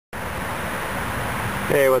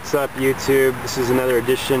Hey, what's up YouTube? This is another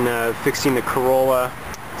edition of Fixing the Corolla.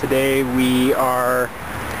 Today we are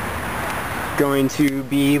going to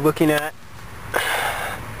be looking at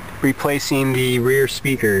replacing the rear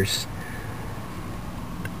speakers.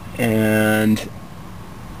 And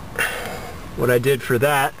what I did for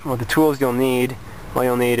that, well, the tools you'll need, all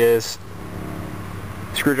you'll need is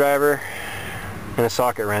a screwdriver and a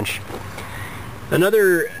socket wrench.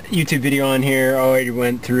 Another YouTube video on here already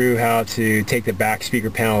went through how to take the back speaker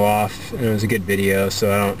panel off, and it was a good video,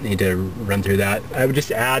 so I don't need to run through that. I would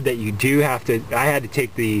just add that you do have to, I had to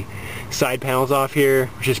take the side panels off here,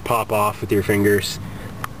 which just pop off with your fingers.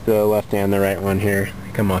 The left and the right one here,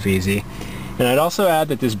 they come off easy. And I'd also add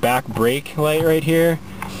that this back brake light right here,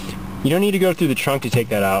 you don't need to go through the trunk to take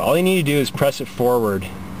that out. All you need to do is press it forward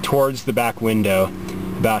towards the back window,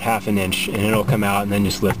 about ½ an inch, and it'll come out and then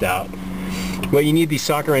just lift out. What you need the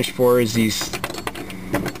socket wrench for is these,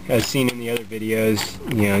 as seen in the other videos,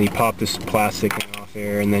 you know, you pop this plastic off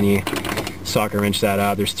there and then you socket wrench that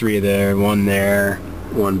out. There's 3 there, one back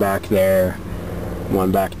there,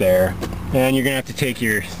 one back there. And you're going to have to take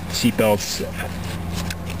your seat belts, you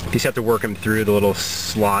just have to work them through the little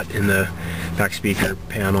slot in the back speaker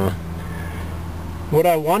panel. What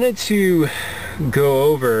I wanted to go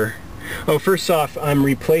over, first off, I'm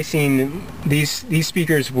replacing these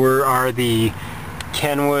speakers are the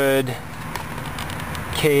Kenwood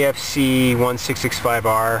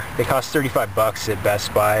KFC-1665R. They cost 35 bucks at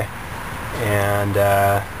Best Buy, and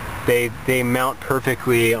they mount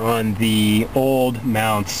perfectly on the old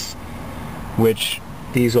mounts, which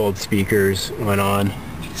these old speakers went on. You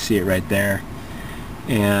can see it right there,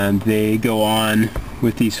 and they go on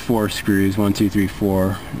with these 4 screws, 1, 2, 3,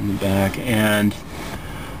 4 in the back. And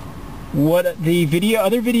what the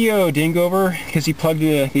other video didn't go over, because he plugged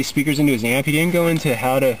these speakers into his amp, he didn't go into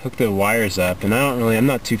how to hook the wires up, and I'm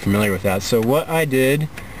not too familiar with that. So what I did,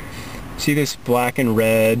 see this black and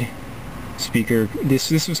red speaker,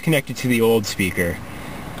 this was connected to the old speaker,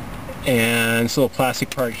 and this little plastic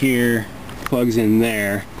part here plugs in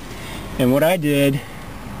there. And what I did,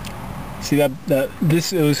 see that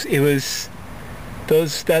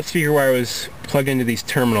speaker wire was plugged into these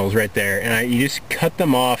terminals right there, and you just cut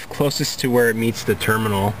them off closest to where it meets the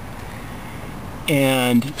terminal,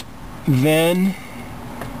 and then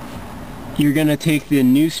you're gonna take the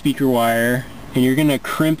new speaker wire and you're gonna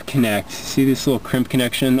crimp connect. See this little crimp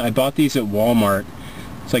connection? I bought these at Walmart.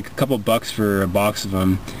 It's like a couple bucks for a box of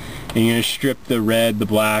them. And you're gonna strip the red, the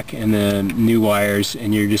black, and the new wires,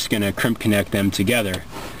 and you're just gonna crimp connect them together,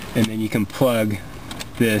 and then you can plug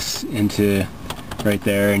this into right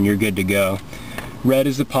there and you're good to go. Red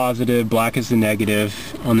is the positive, black is the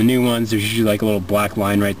negative. On the new ones there's usually like a little black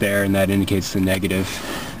line right there, and that indicates the negative.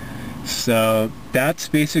 So that's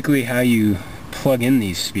basically how you plug in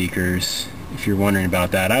these speakers, if you're wondering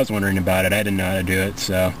about that. I was wondering about it, I didn't know how to do it,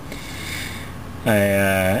 so I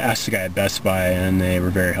asked the guy at Best Buy and they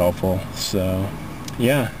were very helpful. So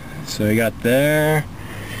yeah, so we got there,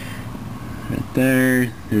 right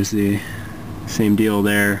there, there's the same deal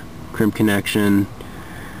there, crimp connection,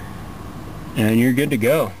 and you're good to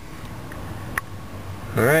go.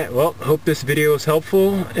 Alright, well, hope this video was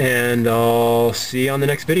helpful, and I'll see you on the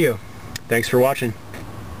next video. Thanks for watching.